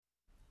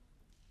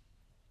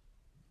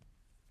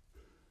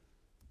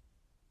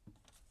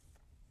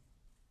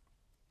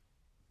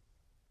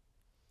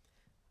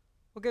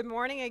Well, good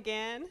morning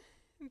again.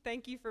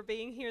 Thank you for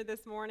being here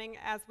this morning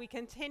as we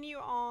continue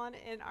on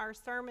in our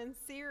sermon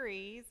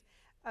series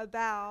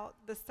about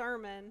the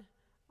Sermon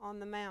on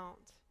the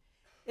Mount.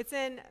 It's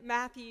in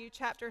Matthew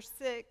chapter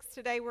 6.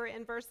 Today we're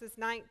in verses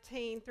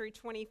 19 through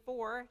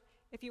 24.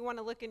 If you want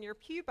to look in your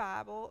pew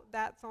Bible,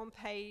 that's on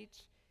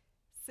page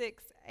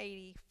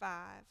 685.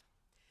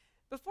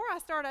 Before I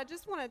start, I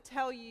just want to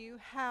tell you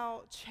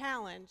how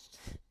challenged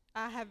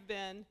I have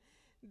been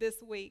this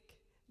week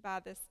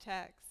by this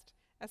text.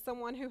 As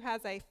someone who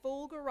has a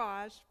full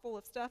garage full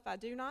of stuff I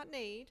do not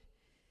need,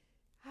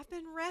 I've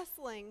been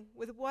wrestling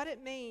with what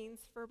it means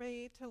for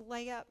me to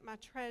lay up my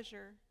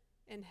treasure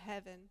in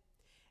heaven.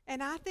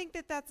 And I think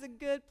that that's a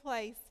good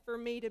place for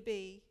me to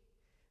be,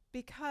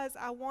 because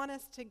I want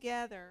us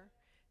together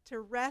to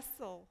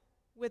wrestle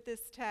with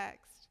this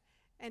text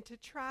and to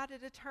try to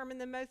determine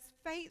the most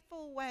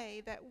faithful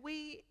way that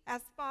we,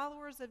 as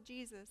followers of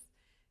Jesus,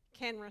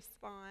 can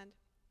respond.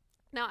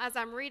 Now, as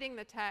I'm reading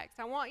the text,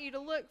 I want you to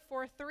look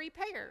for three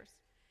pairs.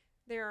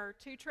 There are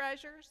two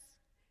treasures.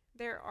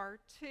 There are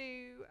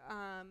two,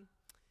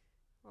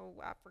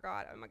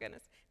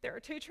 There are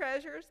two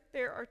treasures,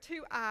 there are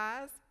two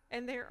eyes,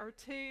 and there are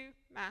two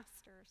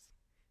masters.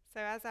 So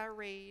as I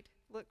read,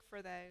 look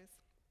for those.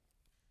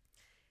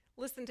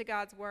 Listen to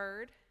God's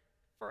word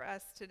for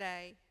us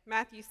today.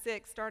 Matthew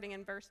 6, starting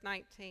in verse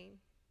 19.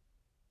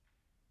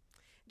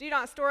 Do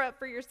not store up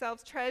for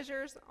yourselves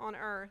treasures on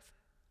earth,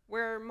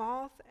 where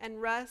moth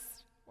and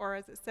rust, or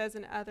as it says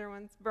in other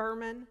ones,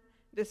 vermin,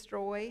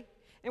 destroy,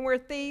 and where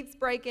thieves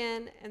break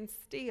in and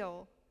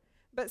steal.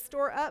 But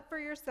store up for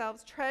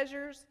yourselves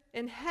treasures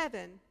in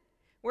heaven,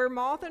 where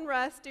moth and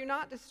rust do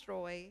not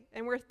destroy,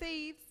 and where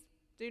thieves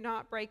do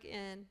not break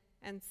in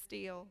and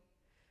steal.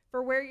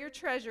 For where your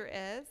treasure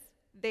is,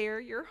 there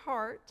your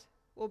heart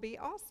will be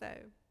also.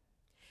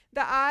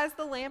 The eye is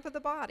the lamp of the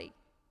body.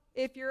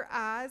 If your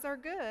eyes are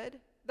good,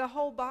 the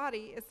whole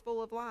body is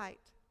full of light.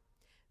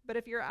 But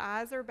if your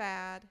eyes are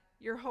bad,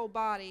 your whole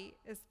body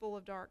is full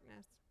of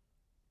darkness.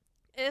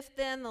 If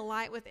then the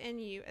light within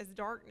you is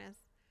darkness,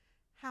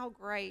 how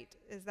great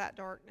is that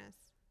darkness?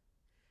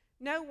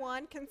 No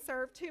one can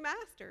serve two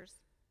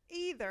masters.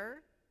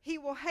 Either he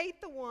will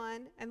hate the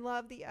one and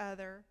love the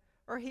other,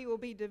 or he will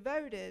be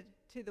devoted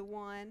to the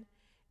one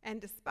and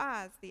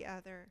despise the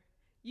other.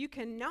 You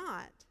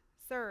cannot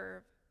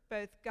serve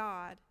both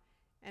God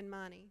and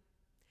money.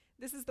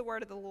 This is the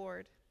word of the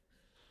Lord.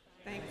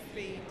 Thanks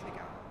be to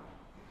God.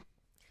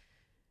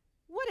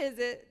 What is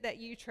it that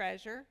you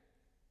treasure?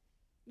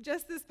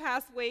 Just this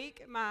past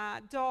week,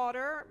 my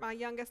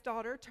youngest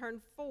daughter,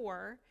 turned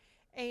 4,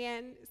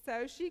 and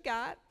so she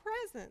got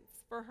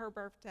presents for her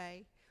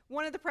birthday.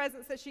 One of the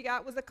presents that she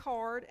got was a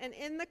card, and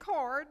in the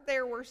card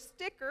there were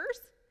stickers,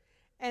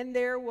 and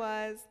there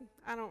was,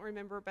 I don't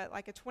remember, but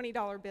like a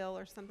 $20 bill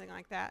or something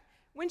like that.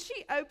 When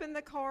she opened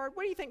the card,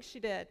 what do you think she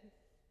did?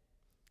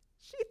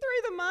 She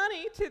threw the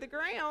money to the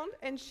ground,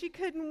 and she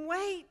couldn't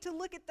wait to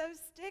look at those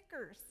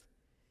stickers.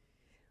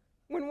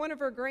 When one of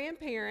her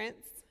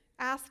grandparents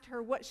asked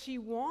her what she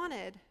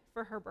wanted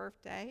for her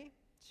birthday,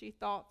 she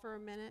thought for a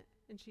minute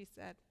and she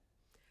said,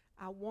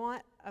 "I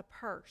want a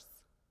purse."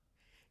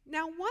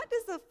 Now, what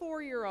does a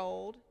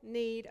 4-year-old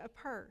need a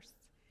purse?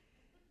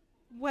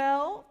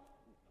 Well,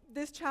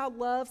 this child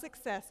loves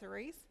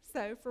accessories,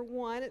 so for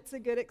one, it's a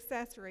good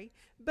accessory.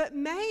 But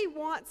May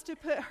wants to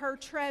put her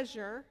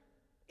treasure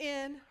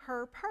in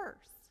her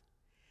purse.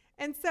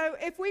 And so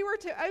if we were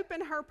to open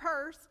her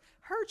purse,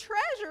 her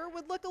treasure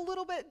would look a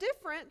little bit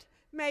different,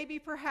 maybe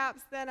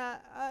perhaps than an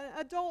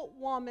adult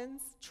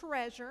woman's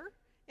treasure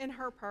in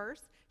her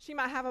purse. She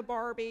might have a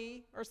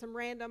Barbie or some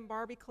random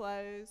Barbie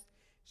clothes.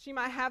 She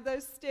might have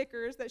those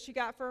stickers that she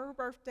got for her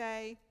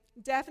birthday,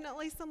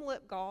 definitely some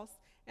lip gloss,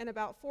 and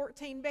about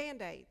 14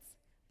 Band-Aids,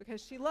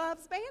 because she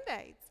loves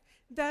Band-Aids.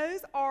 Those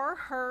are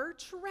her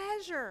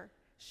treasure.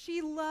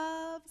 She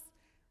loves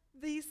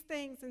these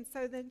things, and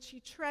so then she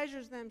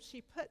treasures them.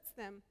 She puts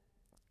them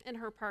in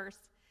her purse.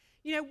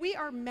 You know, we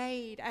are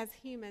made as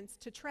humans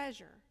to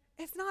treasure.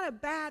 It's not a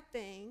bad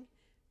thing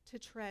to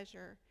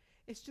treasure.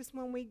 It's just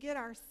when we get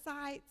our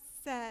sights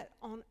set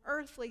on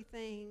earthly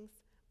things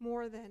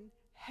more than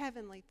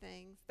heavenly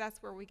things,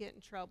 that's where we get in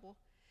trouble.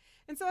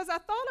 And so as I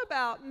thought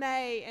about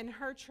May and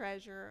her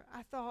treasure,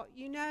 I thought,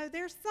 you know,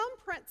 there's some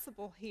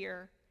principle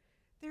here.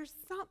 There's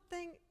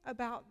something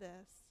about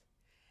this.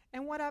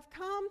 And what I've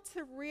come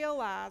to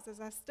realize as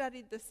I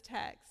studied this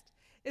text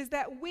is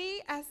that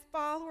we, as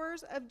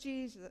followers of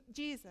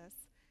Jesus,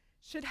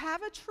 should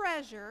have a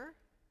treasure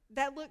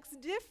that looks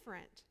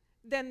different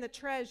than the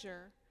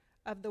treasure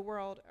of the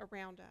world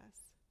around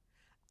us.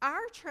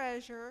 Our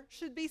treasure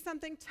should be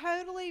something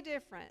totally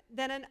different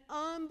than an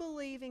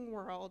unbelieving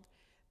world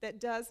that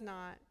does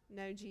not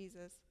know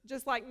Jesus.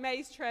 Just like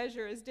May's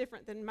treasure is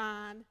different than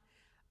mine,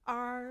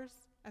 ours,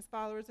 as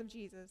followers of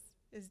Jesus,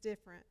 is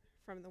different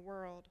from the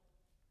world.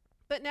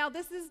 But now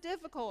this is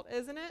difficult,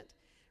 isn't it?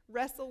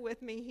 Wrestle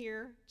with me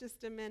here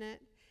just a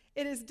minute.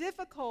 It is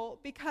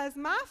difficult because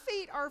my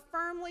feet are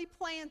firmly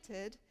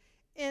planted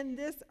in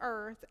this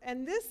earth,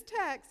 and this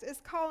text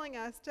is calling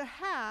us to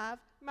have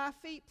my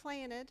feet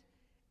planted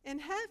in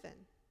heaven.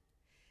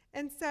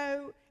 And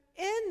so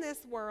in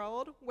this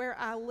world where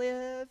I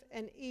live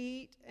and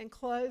eat and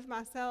clothe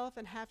myself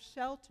and have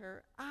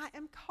shelter, I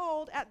am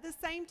called at the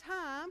same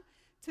time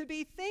to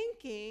be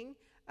thinking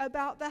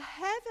about the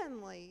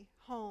heavenly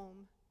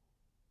home.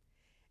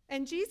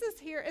 And Jesus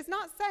here is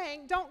not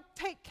saying don't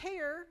take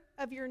care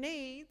of your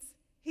needs.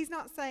 He's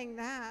not saying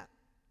that.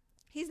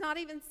 He's not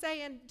even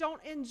saying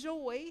don't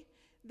enjoy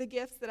the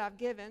gifts that I've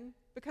given,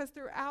 because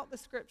throughout the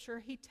scripture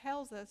he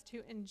tells us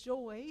to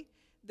enjoy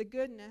the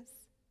goodness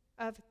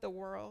of the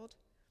world.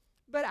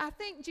 But I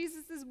think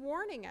Jesus is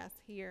warning us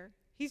here.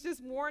 He's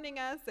just warning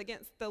us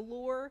against the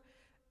lure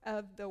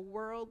of the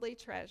worldly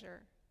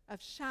treasure,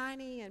 of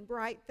shiny and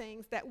bright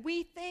things that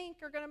we think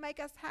are going to make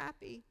us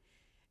happy.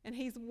 And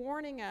he's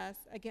warning us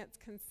against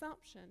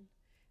consumption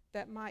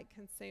that might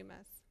consume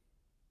us.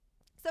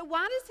 So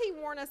why does he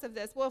warn us of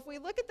this? Well, if we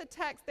look at the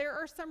text, there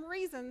are some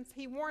reasons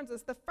he warns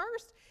us. The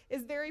first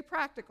is very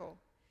practical.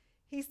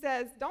 He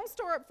says, don't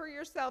store up for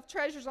yourself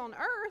treasures on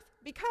earth,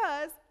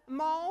 because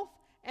moth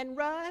and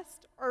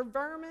rust or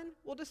vermin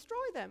will destroy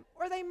them,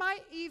 or they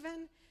might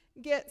even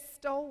get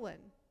stolen.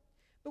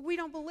 But we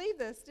don't believe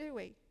this, do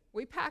we?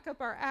 We pack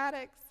up our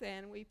attics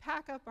and we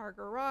pack up our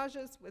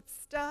garages with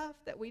stuff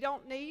that we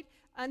don't need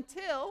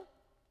until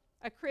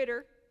a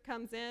critter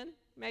comes in,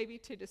 maybe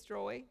to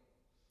destroy.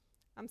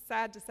 I'm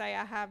sad to say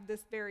I have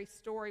this very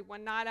story.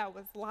 One night I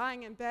was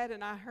lying in bed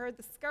and I heard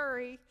the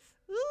scurry.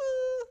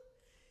 Ooh!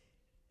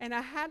 And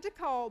I had to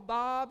call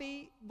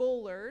Bobby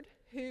Bullard,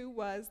 who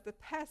was the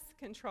pest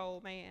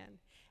control man.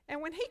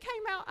 And when he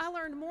came out, I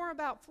learned more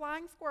about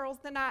flying squirrels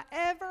than I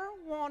ever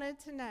wanted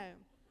to know.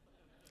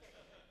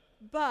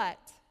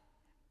 But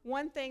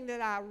one thing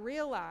that I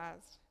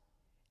realized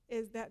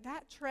is that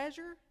that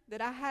treasure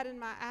that I had in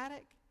my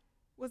attic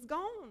was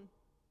gone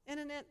in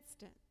an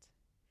instant.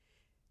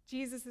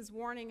 Jesus is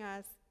warning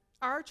us,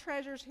 our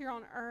treasures here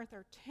on earth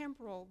are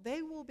temporal.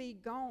 They will be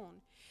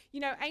gone. You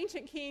know,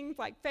 ancient kings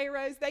like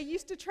pharaohs, they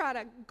used to try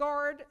to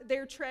guard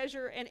their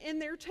treasure, and in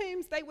their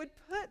tombs they would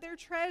put their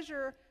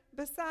treasure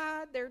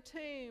beside their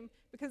tomb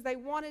because they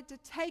wanted to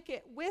take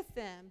it with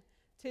them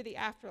to the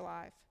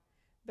afterlife.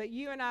 But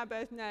you and I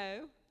both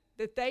know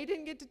that they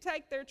didn't get to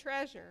take their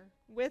treasure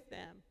with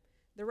them.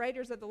 The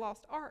Raiders of the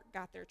Lost Ark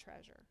got their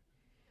treasure.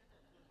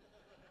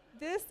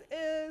 This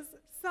is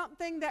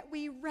something that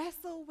we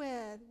wrestle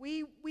with.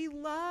 We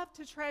love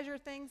to treasure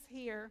things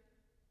here,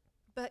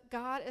 but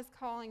God is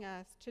calling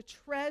us to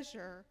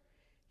treasure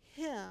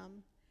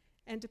him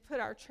and to put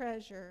our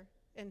treasure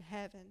in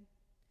heaven.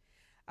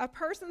 A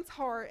person's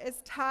heart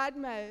is tied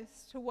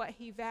most to what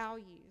he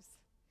values.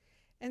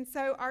 And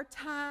so our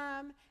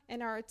time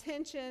and our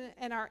attention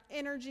and our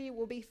energy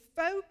will be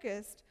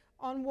focused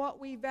on what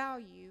we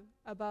value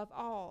above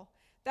all.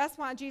 That's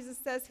why Jesus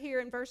says here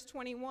in verse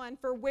 21,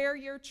 for where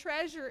your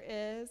treasure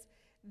is,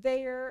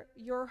 there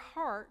your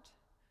heart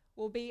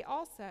will be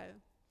also.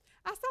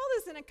 I saw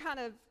this in a kind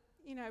of,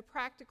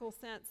 practical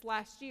sense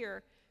last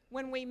year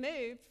when we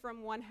moved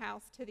from one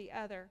house to the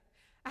other.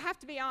 I have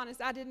to be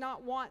honest, I did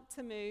not want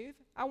to move.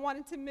 I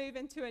wanted to move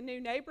into a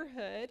new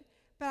neighborhood,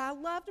 but I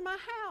loved my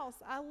house.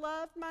 I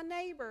loved my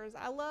neighbors.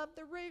 I loved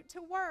the route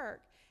to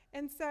work.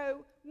 And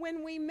so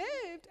when we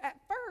moved, at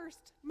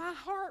first, my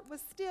heart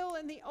was still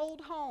in the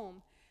old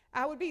home.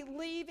 I would be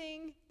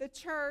leaving the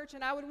church,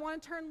 and I would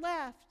want to turn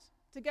left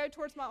to go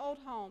towards my old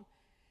home.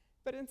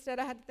 But instead,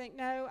 I had to think,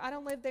 no, I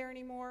don't live there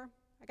anymore.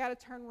 I got to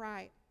turn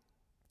right.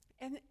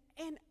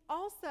 And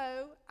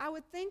also, I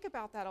would think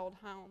about that old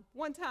home.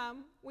 One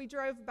time, we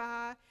drove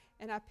by,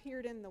 and I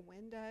peered in the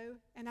window,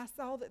 and I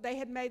saw that they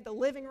had made the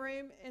living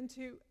room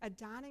into a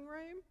dining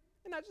room,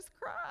 and I just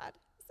cried.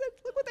 I said,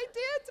 look what they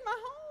did to my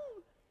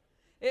home.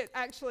 It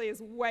actually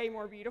is way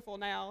more beautiful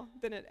now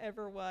than it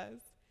ever was.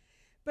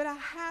 But I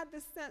had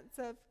this sense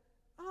of,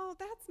 oh,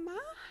 that's my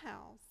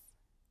house.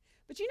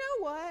 But you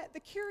know what? The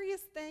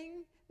curious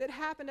thing that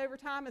happened over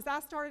time is I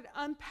started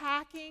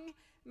unpacking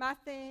my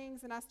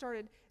things, and I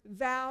started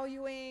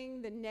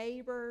valuing the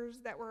neighbors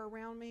that were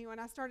around me,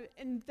 and I started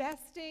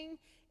investing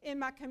in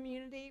my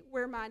community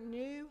where my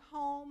new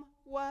home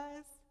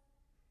was.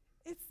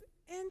 It's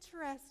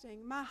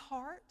interesting. My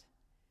heart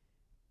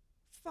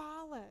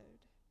followed.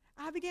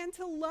 I began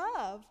to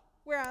love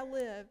where I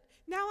lived.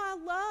 Now I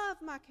love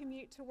my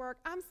commute to work.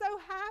 I'm so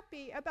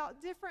happy about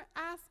different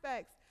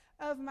aspects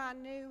of my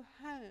new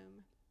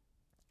home.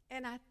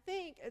 And I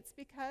think it's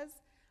because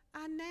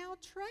I now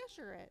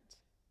treasure it,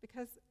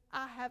 because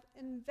I have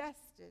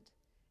invested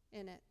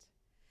in it.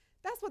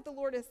 That's what the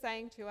Lord is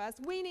saying to us.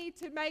 We need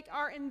to make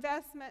our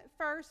investment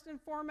first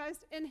and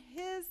foremost in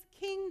his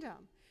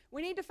kingdom.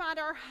 We need to find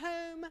our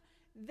home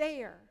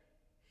there.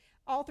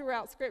 All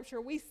throughout Scripture,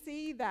 we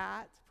see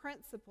that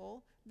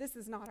principle. This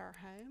is not our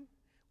home.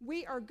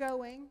 We are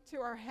going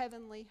to our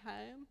heavenly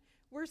home.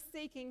 We're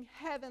seeking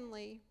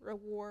heavenly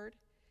reward.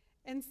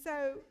 And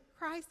so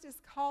Christ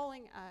is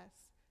calling us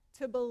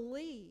to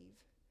believe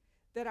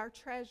that our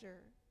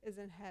treasure is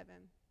in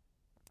heaven.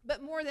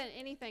 But more than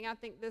anything, I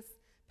think this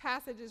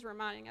passage is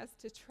reminding us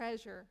to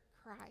treasure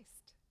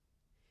Christ.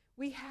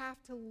 We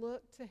have to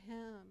look to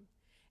him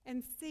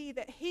and see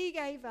that he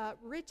gave up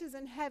riches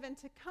in heaven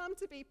to come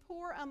to be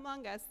poor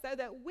among us so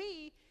that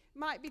we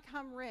might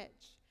become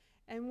rich.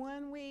 And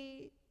when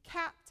we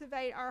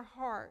captivate our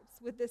hearts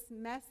with this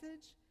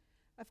message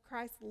of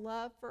Christ's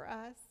love for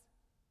us,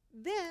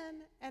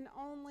 then and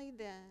only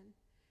then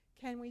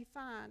can we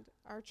find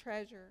our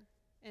treasure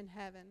in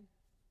heaven.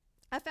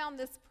 I found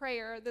this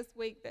prayer this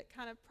week that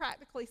kind of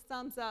practically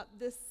sums up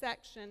this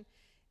section.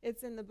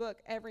 It's in the book,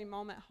 Every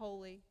Moment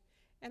Holy.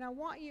 And I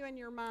want you in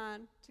your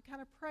mind to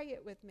kind of pray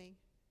it with me.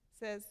 It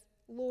says,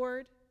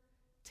 Lord,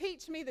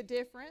 teach me the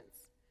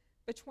difference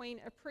between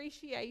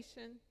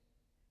appreciation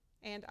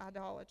and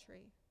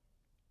idolatry,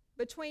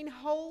 between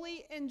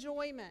holy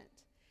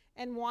enjoyment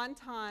and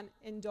wanton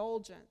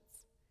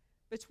indulgence,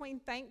 between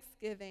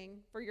thanksgiving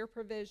for your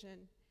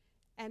provision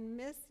and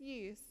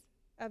misuse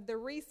of the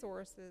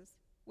resources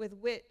with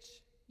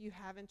which you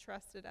have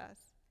entrusted us.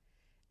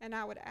 And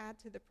I would add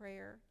to the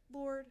prayer,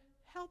 Lord,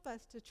 help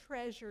us to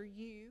treasure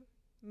you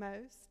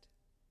most.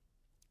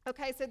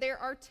 Okay, so there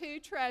are two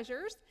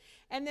treasures,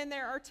 and then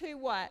there are two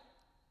what?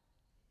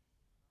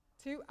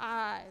 Two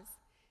eyes.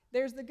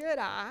 There's the good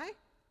eye,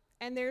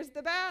 and there's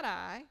the bad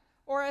eye,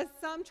 or as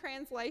some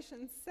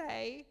translations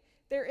say,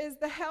 there is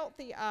the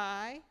healthy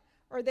eye,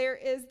 or there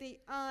is the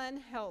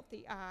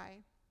unhealthy eye.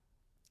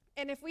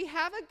 And if we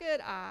have a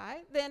good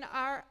eye, then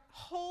our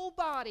whole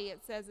body,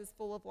 it says, is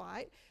full of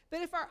light.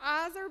 But if our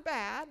eyes are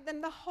bad, then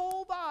the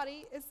whole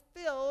body is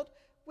filled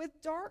with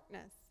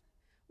darkness.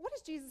 What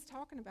is Jesus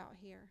talking about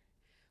here?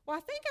 Well,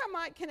 I think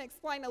I can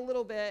explain a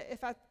little bit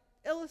if I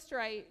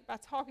illustrate by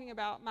talking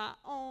about my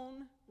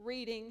own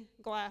reading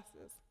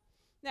glasses.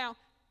 Now,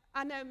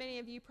 I know many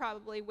of you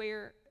probably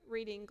wear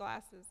reading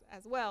glasses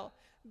as well,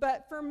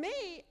 but for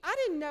me, I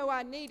didn't know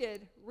I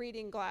needed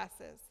reading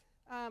glasses.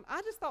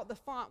 I just thought the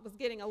font was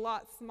getting a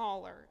lot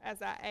smaller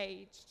as I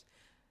aged.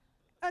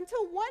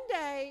 Until one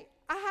day,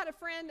 I had a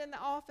friend in the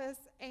office,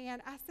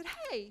 and I said,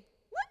 hey,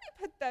 let me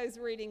put those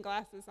reading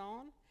glasses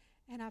on.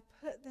 And I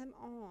put them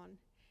on.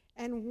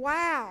 And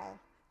wow,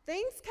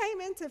 things came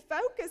into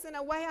focus in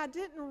a way I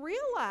didn't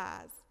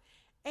realize.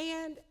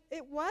 And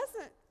it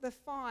wasn't the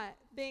font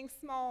being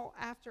small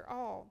after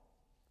all.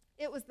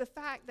 It was the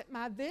fact that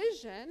my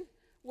vision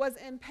was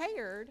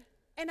impaired,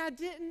 and I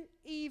didn't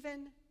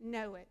even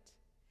know it.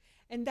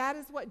 And that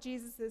is what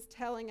Jesus is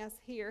telling us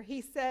here.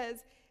 He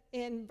says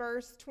in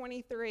verse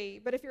 23,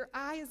 but if your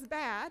eye is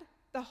bad,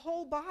 the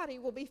whole body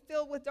will be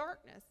filled with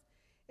darkness.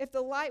 If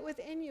the light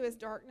within you is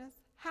darkness,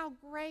 how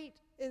great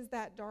is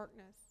that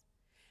darkness?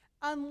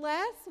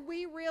 Unless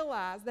we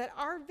realize that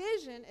our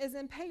vision is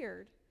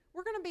impaired,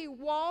 we're going to be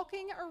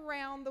walking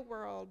around the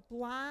world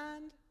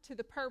blind to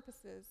the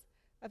purposes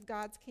of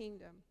God's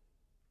kingdom.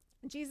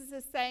 Jesus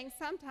is saying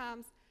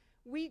sometimes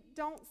we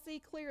don't see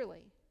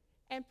clearly,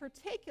 and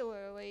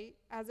particularly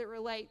as it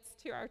relates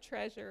to our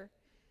treasure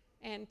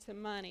and to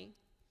money.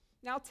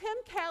 Now, Tim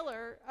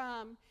Keller,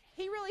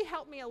 he really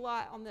helped me a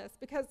lot on this,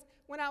 because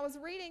when I was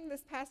reading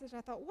this passage,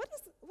 I thought, what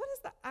does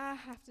the eye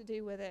have to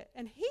do with it?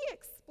 And he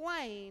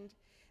explained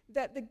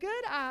that the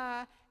good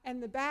eye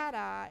and the bad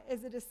eye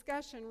is a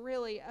discussion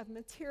really of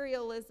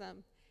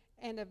materialism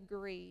and of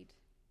greed.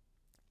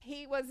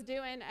 He was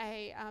doing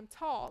a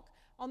talk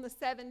on the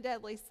 7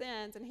 deadly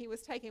sins, and he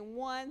was taking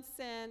one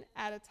sin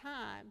at a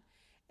time.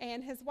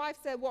 And his wife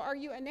said, well, are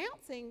you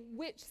announcing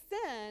which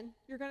sin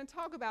you're going to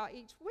talk about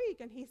each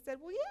week? And he said,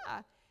 well,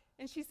 yeah.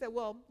 And she said,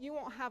 well, you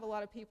won't have a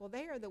lot of people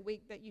there the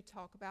week that you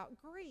talk about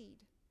greed.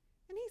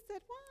 And he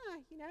said, why?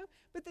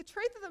 But the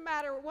truth of the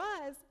matter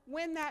was,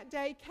 when that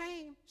day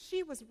came,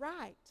 she was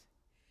right.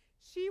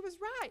 She was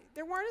right.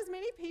 There weren't as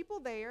many people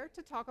there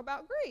to talk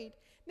about greed.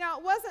 Now,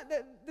 it wasn't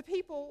that the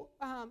people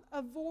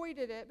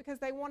avoided it because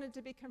they wanted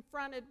to be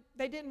confronted.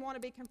 They didn't want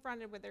to be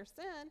confronted with their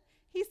sin.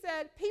 He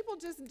said, people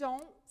just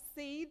don't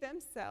see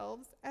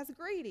themselves as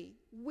greedy.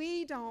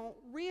 We don't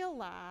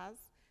realize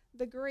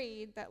the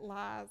greed that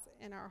lies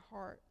in our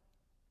heart.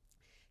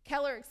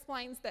 Keller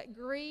explains that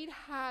greed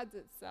hides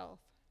itself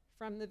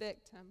from the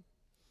victim.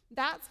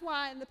 That's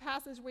why in the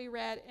passage we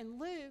read in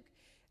Luke,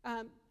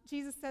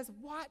 Jesus says,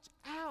 watch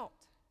out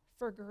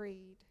for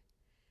greed.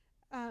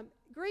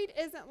 Greed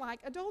isn't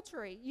like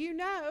adultery. You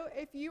know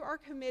if you are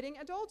committing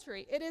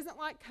adultery. It isn't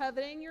like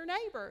coveting your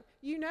neighbor.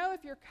 You know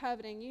if you're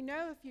coveting. You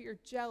know if you're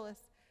jealous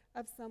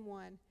of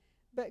someone.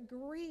 But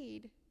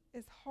greed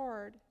is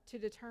hard to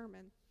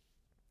determine.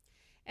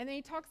 And then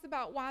he talks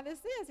about why this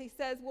is. He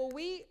says, well,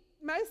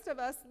 most of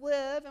us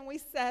live and we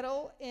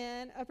settle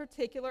in a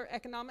particular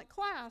economic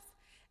class.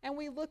 And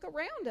we look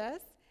around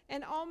us,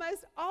 and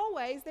almost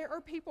always there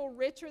are people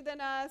richer than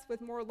us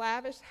with more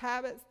lavish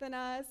habits than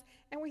us.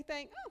 And we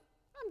think, oh,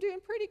 I'm doing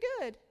pretty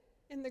good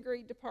in the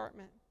greed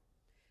department.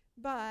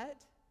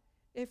 But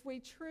if we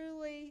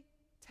truly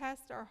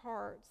test our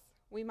hearts,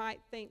 we might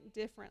think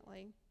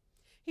differently.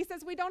 He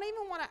says we don't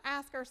even want to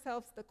ask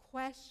ourselves the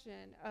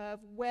question of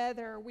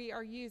whether we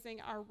are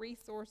using our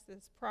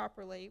resources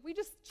properly. We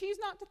just choose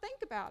not to think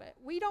about it.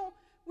 We don't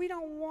we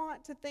don't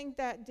want to think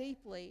that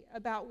deeply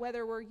about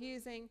whether we're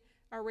using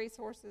our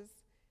resources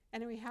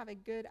and we have a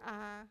good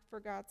eye for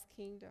God's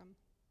kingdom.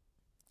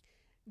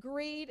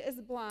 Greed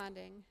is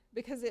blinding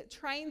because it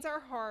trains our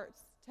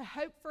hearts to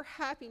hope for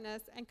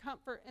happiness and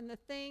comfort in the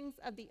things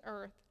of the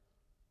earth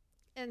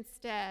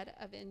instead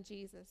of in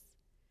Jesus.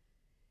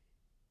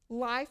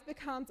 Life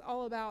becomes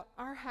all about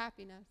our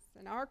happiness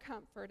and our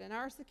comfort and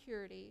our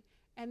security,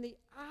 and the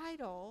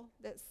idol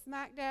that's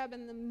smack dab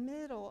in the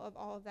middle of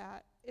all of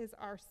that is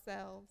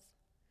ourselves.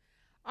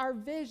 Our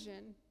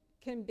vision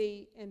can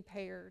be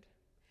impaired.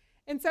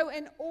 And so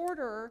in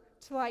order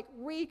to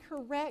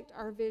recorrect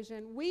our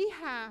vision, we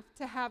have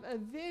to have a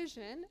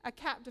vision, a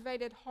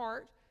captivated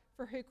heart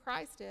for who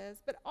Christ is,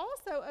 but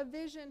also a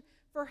vision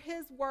for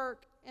his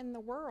work in the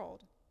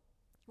world.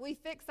 We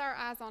fix our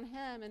eyes on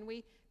him and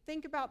we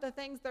think about the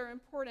things that are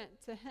important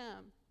to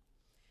him.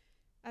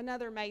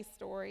 Another May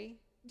story.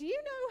 Do you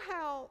know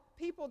how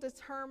people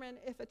determine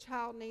if a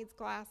child needs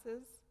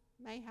glasses?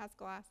 May has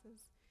glasses.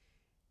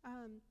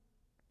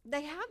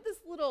 They have this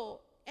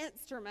little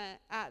instrument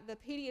at the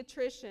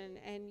pediatrician,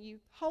 and you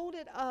hold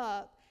it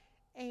up,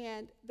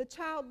 and the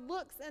child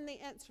looks in the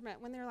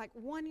instrument when they're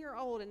 1 year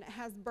old, and it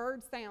has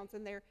bird sounds,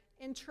 and they're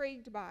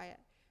intrigued by it.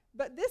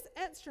 But this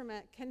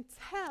instrument can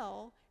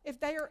tell if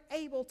they are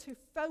able to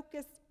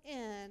focus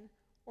in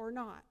or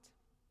not.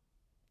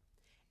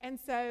 And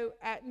so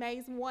at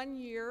May's 1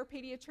 year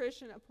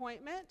pediatrician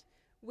appointment,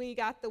 we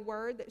got the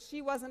word that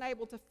she wasn't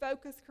able to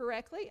focus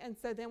correctly, and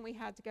so then we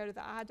had to go to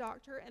the eye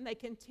doctor, and they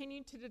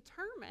continued to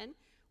determine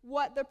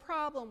what the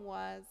problem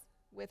was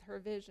with her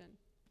vision.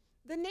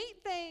 The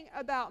neat thing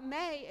about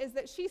May is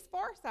that she's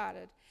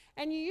farsighted,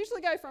 and you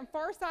usually go from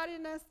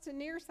farsightedness to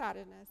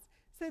nearsightedness.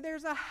 So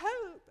there's a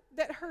hope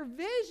that her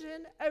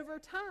vision over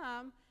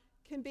time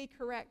can be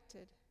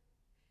corrected.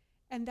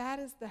 And that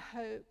is the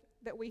hope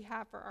that we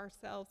have for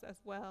ourselves as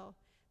well.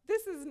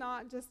 This is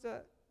not just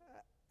a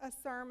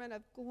sermon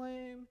of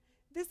gloom.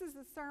 This is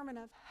a sermon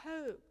of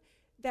hope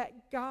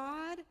that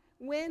God,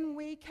 when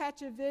we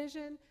catch a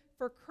vision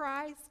for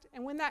Christ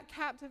and when that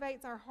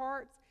captivates our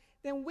hearts,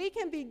 then we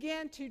can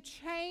begin to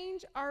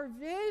change our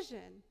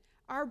vision,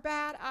 our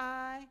bad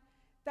eye,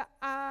 the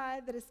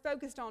eye that is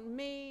focused on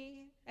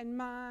me and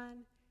mine,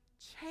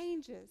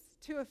 changes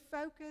to a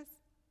focus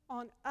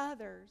on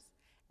others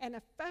and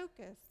a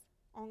focus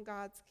on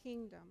God's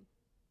kingdom.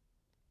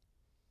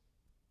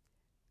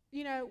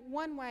 You know,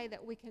 one way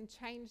that we can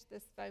change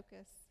this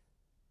focus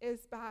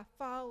is by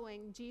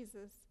following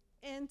Jesus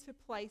into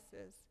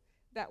places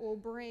that will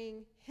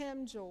bring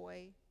him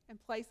joy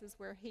and places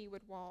where he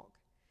would walk.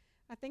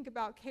 I think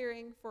about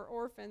caring for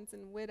orphans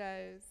and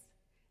widows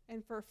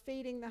and for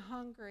feeding the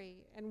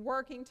hungry and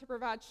working to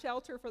provide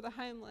shelter for the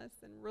homeless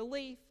and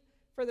relief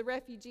for the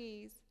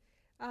refugees,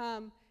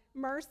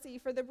 mercy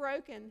for the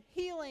broken,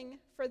 healing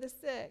for the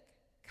sick,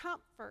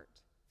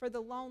 comfort for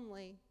the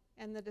lonely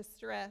and the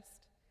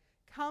distressed,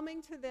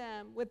 coming to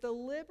them with the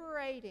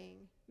liberating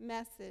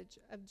message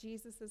of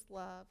Jesus'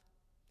 love.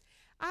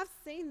 I've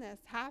seen this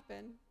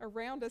happen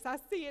around us. I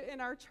see it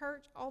in our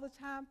church all the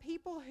time.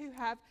 People who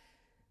have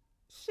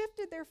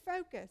shifted their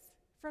focus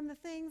from the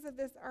things of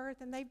this earth,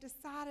 and they've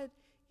decided,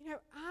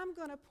 I'm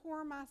going to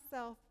pour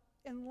myself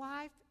in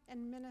life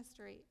and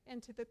ministry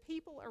into the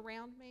people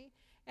around me,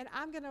 and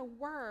I'm going to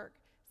work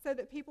so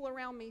that people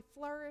around me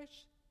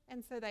flourish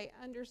and so they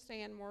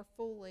understand more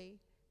fully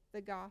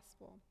the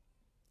gospel.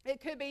 It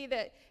could be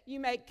that you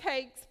make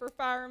cakes for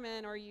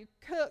firemen, or you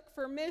cook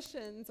for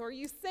missions, or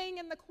you sing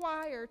in the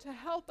choir to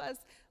help us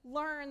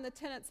learn the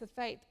tenets of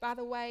faith. By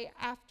the way,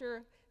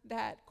 after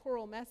that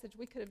choral message,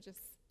 we could have just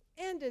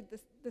ended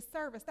the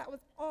service. That was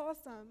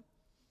awesome.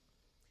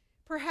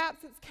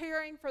 Perhaps it's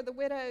caring for the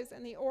widows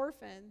and the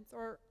orphans,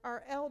 or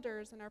our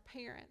elders and our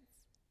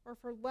parents, or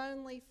for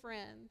lonely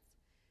friends,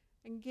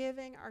 and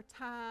giving our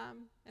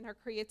time and our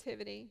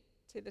creativity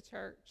to the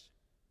church.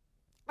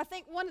 I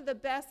think one of the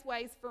best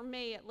ways, for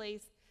me at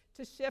least,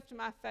 to shift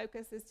my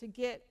focus is to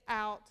get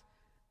out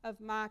of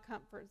my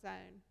comfort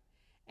zone.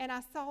 And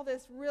I saw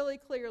this really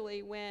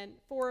clearly when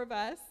 4 of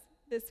us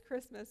this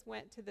Christmas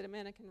went to the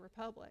Dominican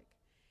Republic.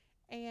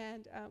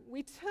 And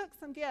we took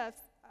some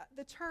gifts.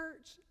 The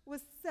church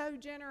was so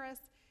generous.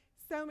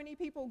 So many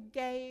people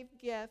gave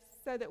gifts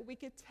so that we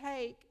could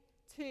take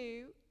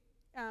to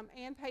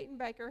Ann Peyton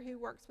Baker, who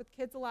works with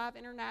Kids Alive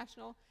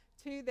International,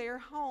 to their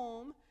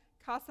home,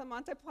 Casa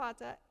Monte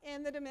Plata,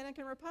 in the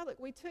Dominican Republic.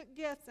 We took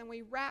gifts and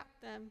we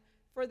wrapped them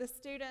for the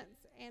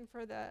students and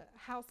for the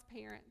house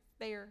parents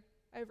there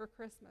over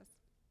Christmas.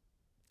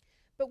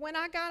 But when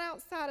I got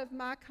outside of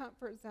my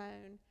comfort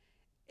zone,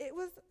 it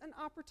was an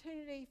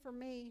opportunity for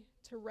me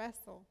to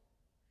wrestle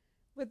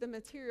with the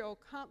material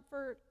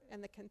comfort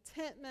and the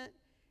contentment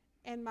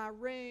and my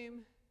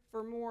room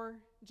for more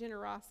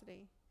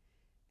generosity.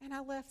 And I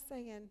left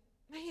saying,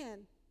 man,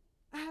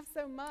 I have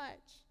so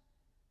much.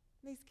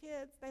 These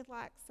kids, they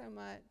lack so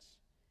much.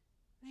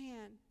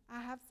 Man,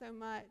 I have so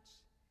much,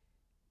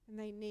 and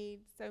they need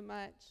so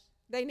much.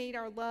 They need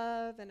our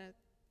love and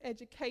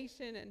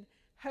education and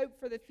hope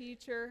for the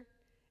future.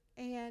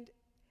 And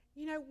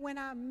When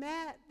I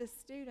met the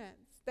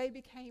students, they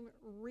became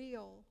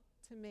real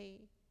to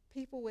me,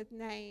 people with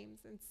names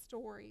and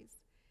stories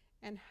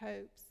and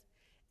hopes.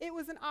 It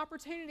was an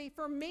opportunity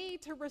for me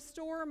to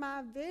restore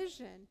my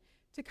vision,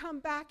 to come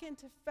back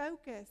into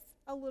focus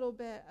a little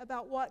bit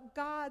about what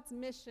God's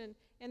mission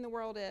in the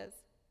world is.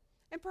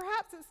 And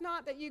perhaps it's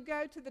not that you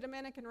go to the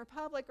Dominican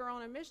Republic or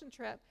on a mission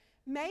trip.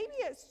 Maybe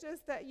it's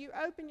just that you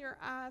open your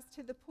eyes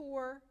to the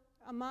poor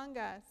among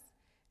us,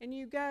 and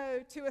you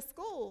go to a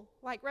school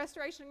like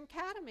Restoration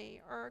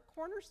Academy or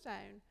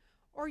Cornerstone,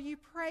 or you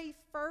pray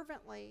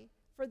fervently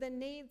for the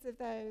needs of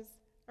those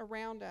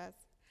around us.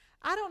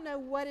 I don't know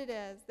what it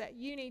is that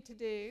you need to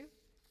do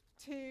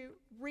to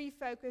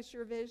refocus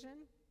your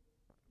vision,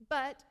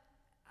 but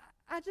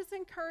I just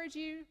encourage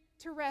you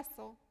to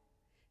wrestle,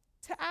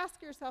 to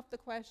ask yourself the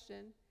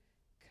question,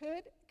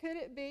 could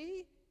it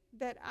be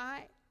that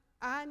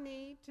I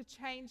need to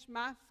change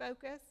my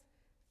focus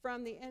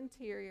from the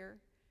interior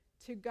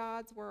to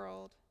God's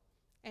world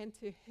and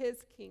to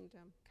his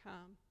kingdom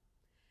come?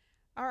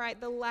 All right,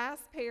 the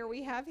last pair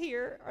we have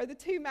here are the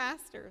two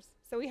masters.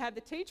 So we have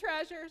the two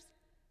treasures,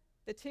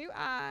 the two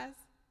eyes,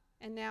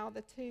 and now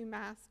the two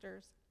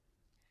masters.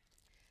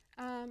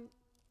 I'm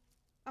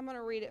going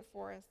to read it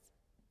for us.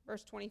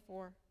 Verse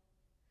 24.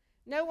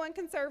 No one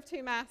can serve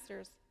two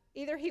masters.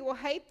 Either he will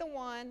hate the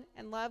one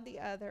and love the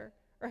other,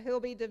 or he'll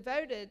be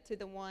devoted to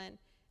the one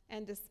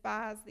and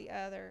despise the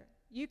other.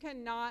 You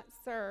cannot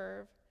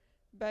serve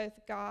both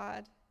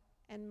God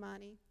and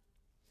money.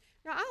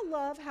 Now, I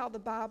love how the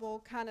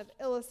Bible kind of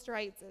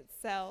illustrates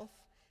itself.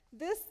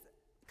 This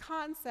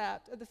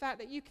concept of the fact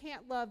that you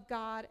can't love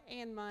God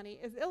and money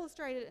is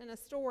illustrated in a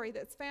story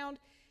that's found,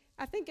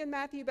 I think, in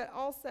Matthew, but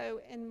also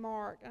in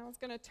Mark. And I was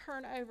going to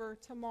turn over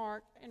to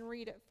Mark and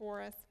read it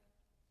for us.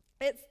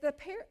 It's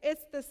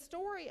the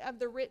story of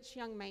the rich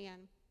young man.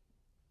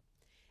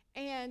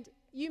 And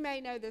you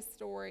may know this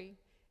story.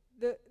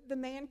 The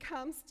man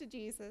comes to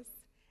Jesus,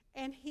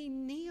 and he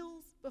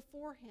kneels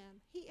before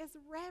him. He is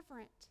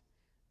reverent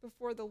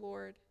before the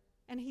Lord.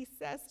 And he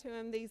says to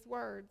him these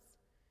words,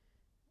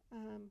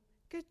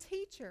 Good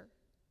teacher,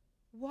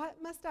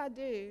 what must I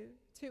do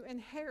to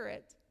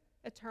inherit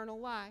eternal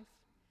life?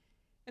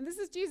 And this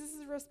is Jesus'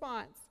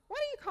 response. Why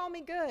do you call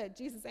me good?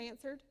 Jesus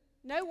answered.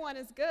 No one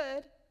is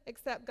good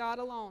except God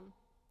alone.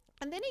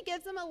 And then he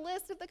gives him a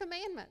list of the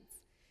commandments.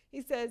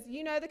 He says,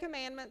 you know the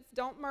commandments.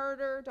 Don't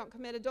murder, don't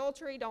commit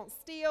adultery, don't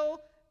steal,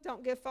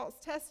 don't give false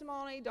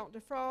testimony, don't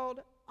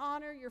defraud,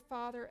 honor your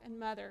father and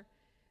mother.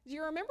 Do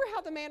you remember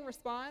how the man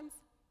responds?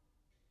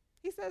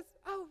 He says,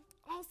 oh,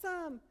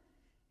 awesome.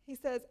 He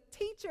says,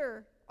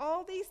 teacher,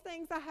 all these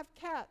things I have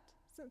kept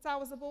since I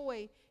was a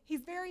boy.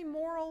 He's a very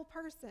moral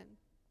person.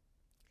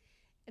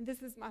 And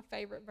this is my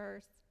favorite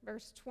verse,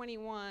 verse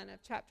 21 of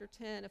chapter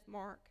 10 of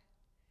Mark.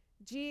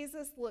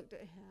 Jesus looked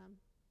at him,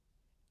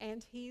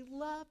 and he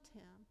loved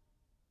him.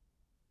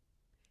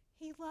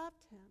 He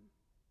loved him.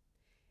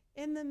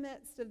 In the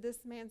midst of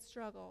this man's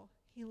struggle,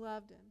 he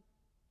loved him.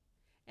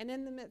 And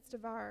in the midst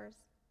of ours,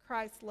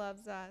 Christ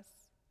loves us.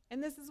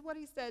 And this is what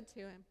he said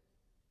to him.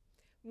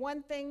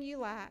 One thing you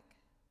lack.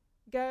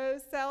 Go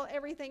sell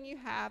everything you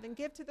have and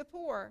give to the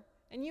poor,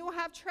 and you will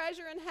have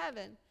treasure in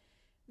heaven.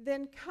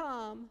 Then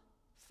come,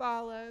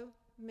 follow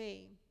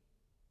me.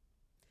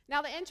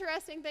 Now, the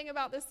interesting thing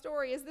about this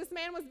story is this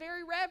man was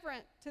very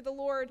reverent to the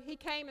Lord. He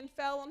came and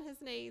fell on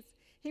his knees.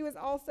 He was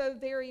also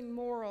very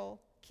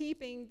moral,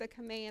 keeping the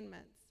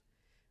commandments.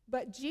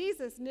 But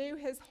Jesus knew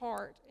his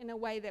heart in a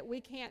way that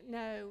we can't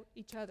know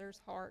each other's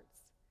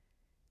hearts.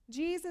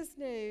 Jesus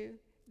knew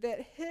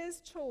that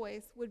his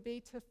choice would be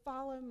to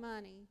follow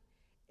money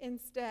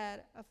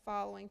instead of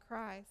following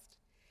Christ.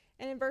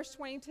 And in verse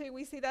 22,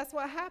 we see that's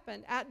what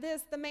happened. At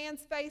this, the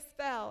man's face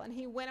fell, and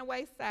he went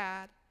away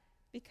sad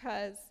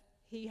because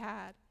he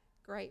had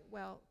great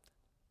wealth.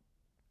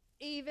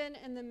 Even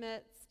in the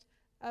midst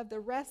of the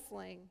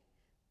wrestling,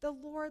 the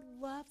Lord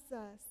loves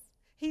us.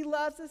 He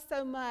loves us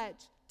so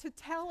much to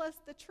tell us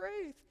the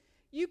truth.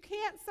 You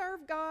can't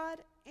serve God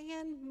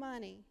and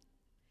money.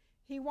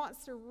 He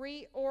wants to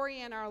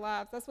reorient our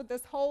lives. That's what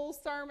this whole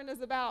sermon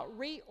is about,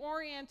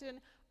 reorienting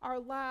our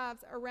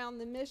lives around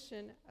the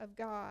mission of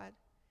God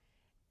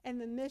and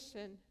the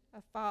mission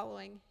of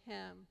following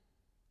him.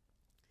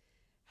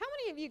 How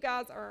many of you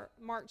guys are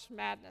March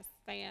Madness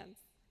fans?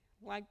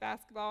 Like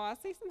basketball? I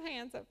see some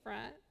hands up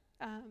front.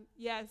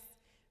 Yes,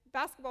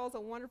 basketball is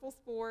a wonderful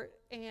sport,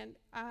 and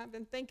I've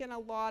been thinking a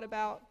lot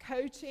about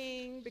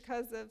coaching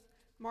because of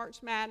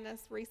March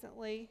Madness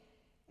recently.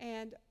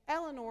 And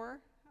Eleanor,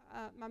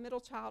 my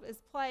middle child, is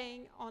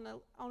playing on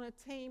a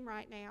team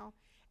right now.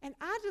 And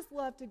I just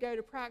love to go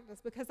to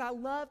practice because I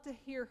love to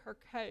hear her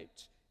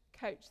coach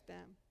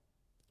them.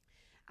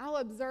 I'll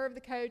observe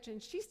the coach,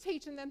 and she's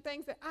teaching them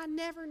things that I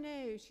never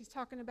knew. She's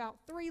talking about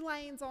 3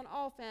 lanes on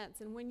offense,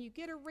 and when you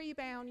get a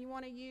rebound, you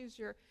want to use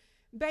your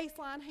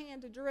baseline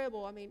hand to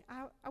dribble. I mean,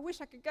 I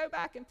wish I could go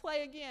back and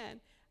play again.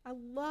 I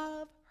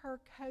love her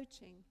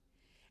coaching.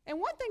 And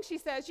one thing she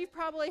says, you've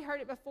probably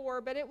heard it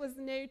before, but it was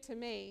new to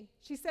me.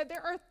 She said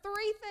there are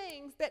 3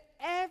 things that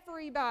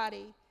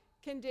everybody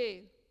can do.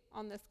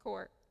 on this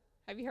court.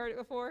 Have you heard it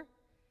before?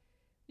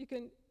 You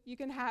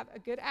can have a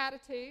good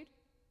attitude,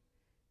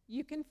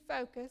 you can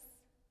focus,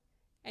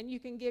 and you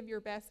can give your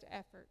best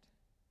effort.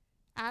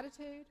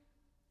 Attitude,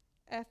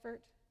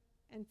 effort,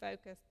 and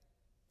focus.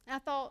 And I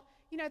thought,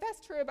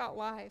 that's true about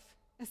life,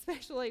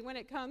 especially when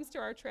it comes to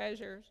our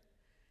treasures.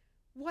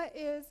 What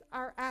is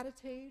our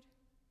attitude?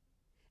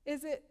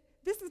 Is it,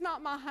 this is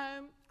not my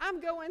home, I'm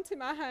going to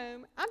my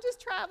home, I'm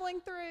just traveling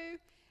through,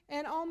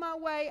 and on my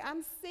way,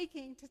 I'm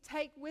seeking to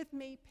take with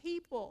me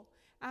people.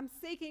 I'm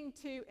seeking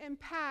to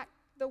impact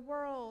the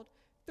world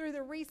through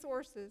the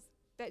resources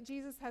that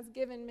Jesus has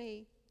given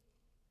me.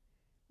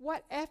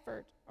 What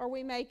effort are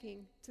we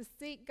making to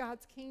seek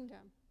God's kingdom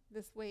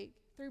this week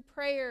through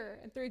prayer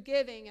and through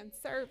giving and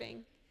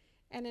serving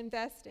and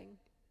investing?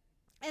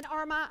 And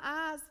are my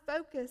eyes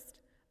focused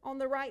on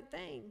the right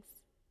things?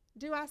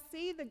 Do I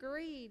see the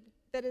greed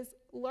that is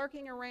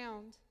lurking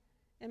around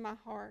in my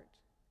heart?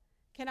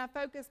 Can I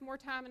focus more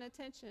time and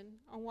attention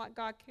on what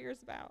God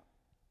cares about?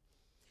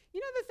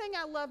 The thing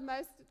I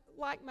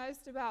like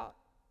most about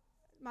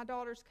my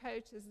daughter's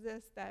coach is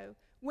this, though.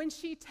 When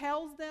she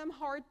tells them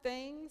hard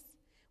things,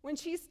 when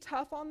she's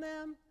tough on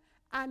them,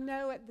 I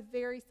know at the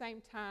very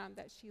same time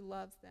that she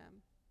loves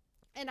them.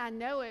 And I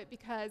know it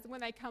because when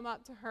they come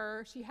up to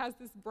her, she has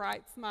this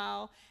bright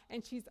smile,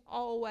 and she's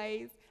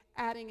always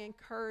adding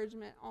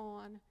encouragement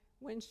on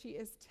when she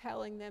is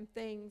telling them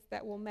things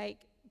that will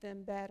make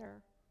them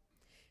better.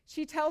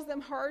 She tells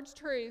them hard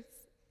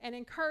truths and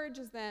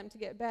encourages them to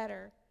get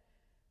better,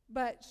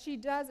 but she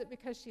does it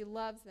because she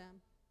loves them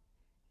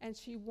and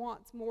she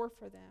wants more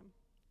for them.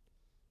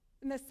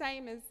 And the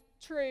same is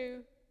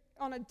true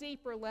on a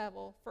deeper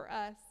level for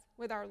us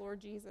with our Lord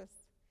Jesus.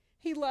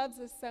 He loves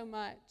us so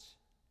much,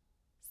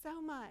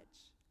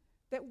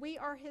 that we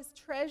are his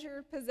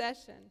treasured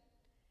possession,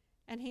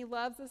 and he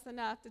loves us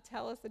enough to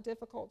tell us a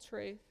difficult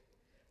truth,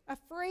 a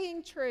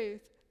freeing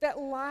truth that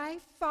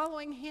life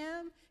following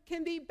him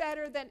can be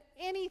better than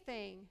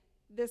anything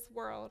this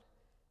world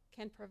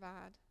can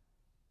provide.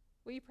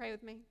 Will you pray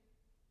with me?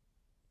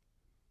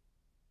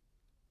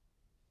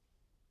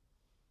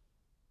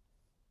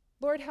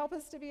 Lord, help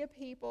us to be a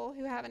people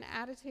who have an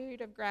attitude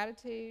of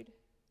gratitude,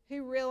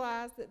 who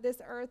realize that this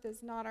earth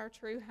is not our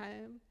true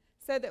home,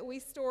 so that we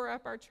store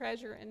up our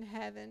treasure in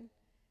heaven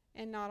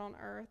and not on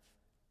earth.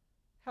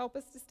 Help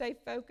us to stay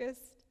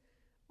focused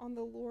on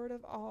the Lord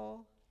of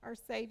all, our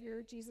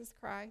Savior, Jesus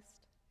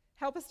Christ.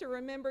 Help us to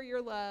remember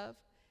your love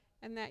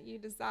and that you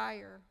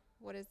desire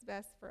what is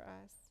best for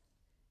us.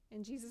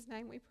 In Jesus'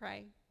 name we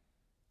pray.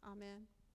 Amen.